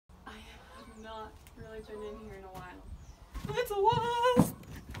not really been in here in a while. It's a wasp!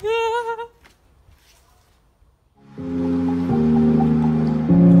 Yeah.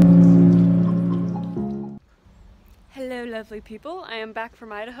 Hello lovely people, I am back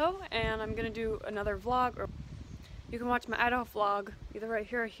from Idaho and I'm gonna do another vlog, or you can watch my Idaho vlog either right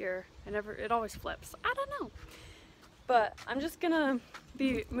here or here. It always flips. I don't know. But I'm just gonna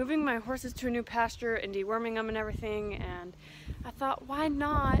be moving my horses to a new pasture and deworming them and everything, and I thought why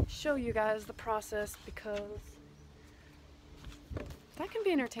not show you guys the process, because that can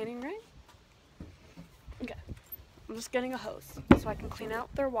be entertaining, right? Okay. I'm just getting a hose so I can clean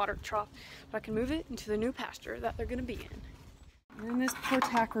out their water trough so I can move it into the new pasture that they're gonna be in. And in this poor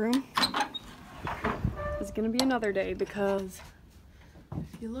tack room is gonna be another day, because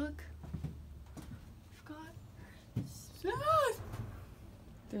if you look, I've got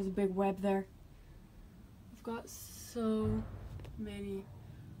there's a big web there. I've got so many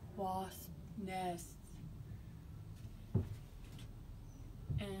wasp nests,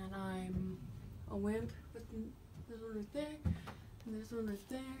 and I'm a wimp with this one right there, and this one right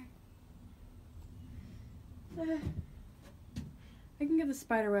there. I can get the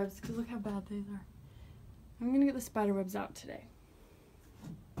spider webs, because look how bad these are. I'm gonna get the spider webs out today.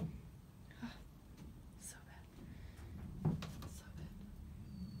 So bad. So bad.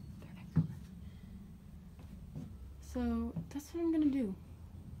 They're excellent. So that's what I'm gonna do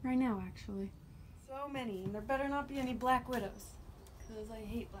right now, actually. So many, and there better not be any black widows, because I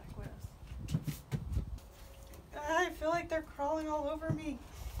hate black widows. I feel like they're crawling all over me.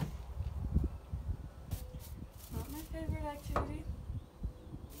 Not my favorite activity.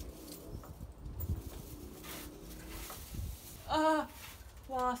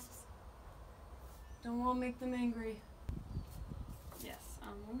 Wasps. Don't want to make them angry. Yes,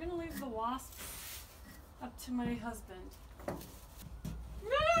 I'm gonna leave the wasps up to my husband. Gosh,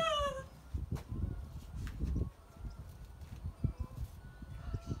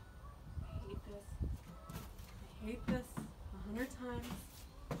 I hate this 100 times.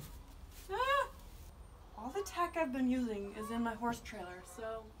 All the tack I've been using is in my horse trailer,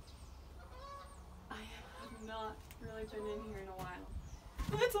 so I have not really been in here in a while.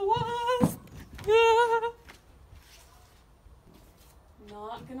 It's a wasp!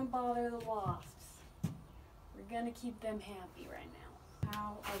 Not gonna bother the wasps. We're gonna keep them happy right now.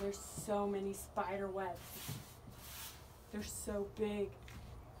 How are there so many spider webs? They're so big.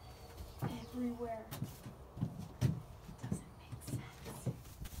 Everywhere. Doesn't make sense.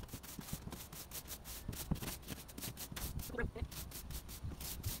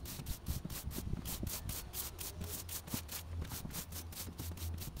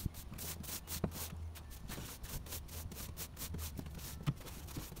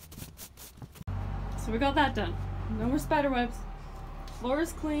 So we got that done. No more spider webs. Floor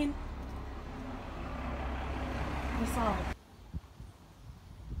is clean. We're solid.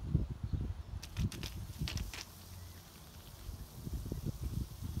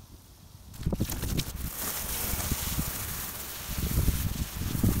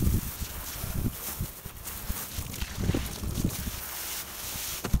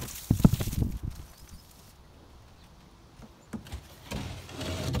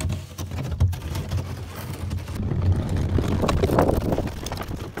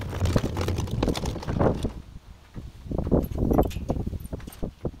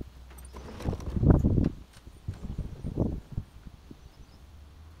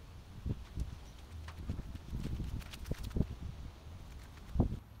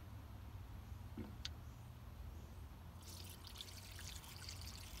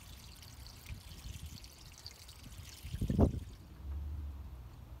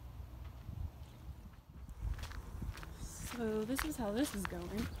 So this is how this is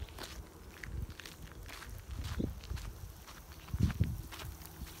going.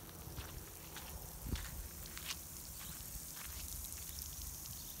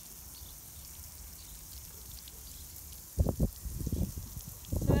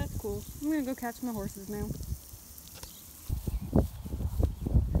 So that's cool. I'm gonna go catch my horses now.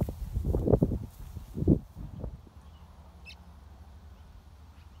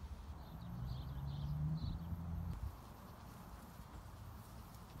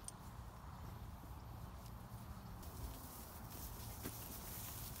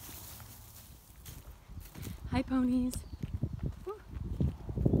 Hi, ponies. Ooh.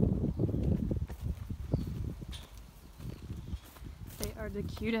 They are the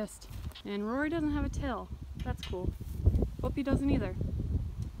cutest. And Rory doesn't have a tail. That's cool. Whoopi doesn't either.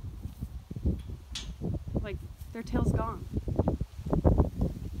 Like, their tail's gone.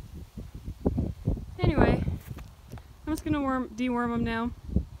 Anyway, I'm just gonna deworm them now.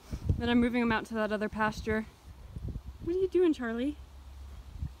 Then I'm moving him out to that other pasture. What are you doing, Charlie?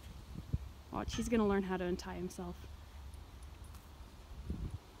 Watch, he's gonna learn how to untie himself.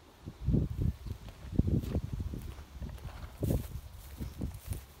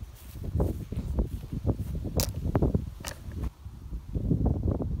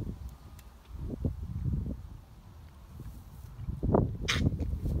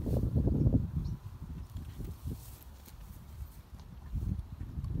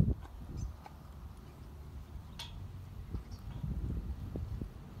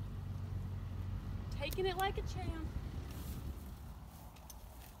 Taking it like a champ.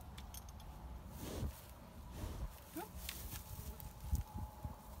 Go.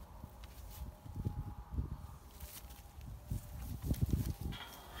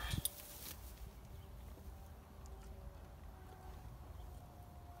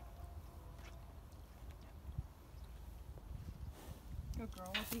 Go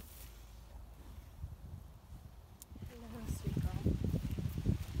girl, Whoopie. Hello, sweet girl.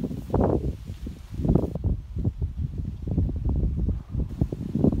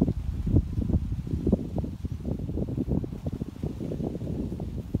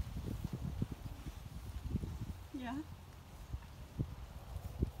 Yeah.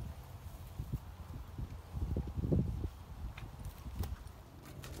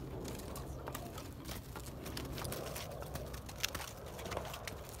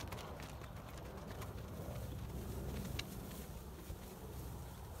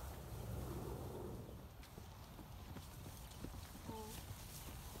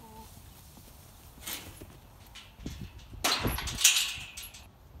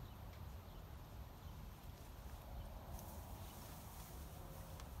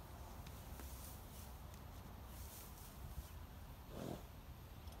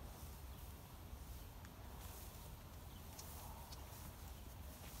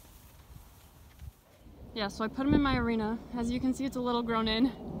 Yeah, so I put them in my arena. As you can see, it's a little grown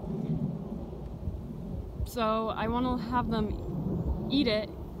in. So I want to have them eat it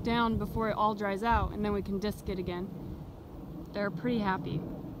down before it all dries out, and then we can disc it again. They're pretty happy.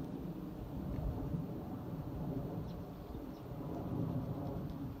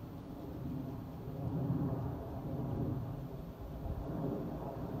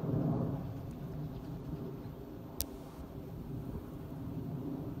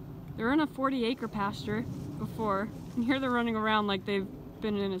 They're in a 40-acre pasture before, and here they're running around like they've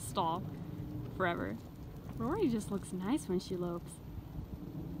been in a stall forever. Rory just looks nice when she lopes.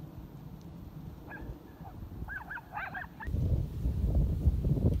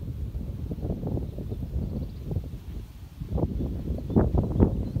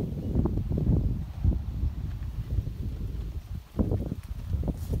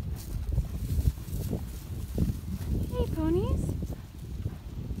 Hey ponies!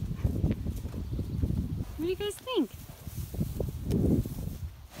 What do you guys think?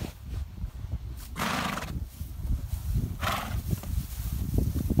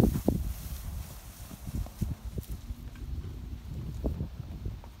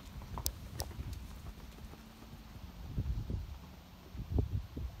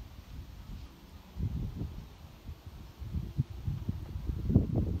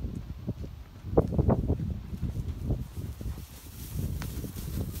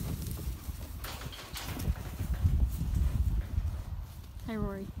 Hi,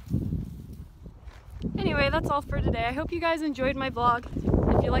 Rory. Anyway, that's all for today. I hope you guys enjoyed my vlog.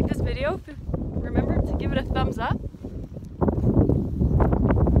 If you like this video, remember to give it a thumbs up.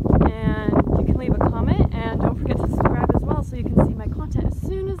 And you can leave a comment, and don't forget to subscribe as well so you can see my content as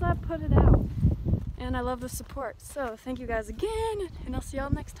soon as I put it out. And I love the support. So thank you guys again, and I'll see y'all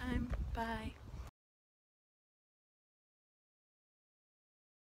next time. Bye.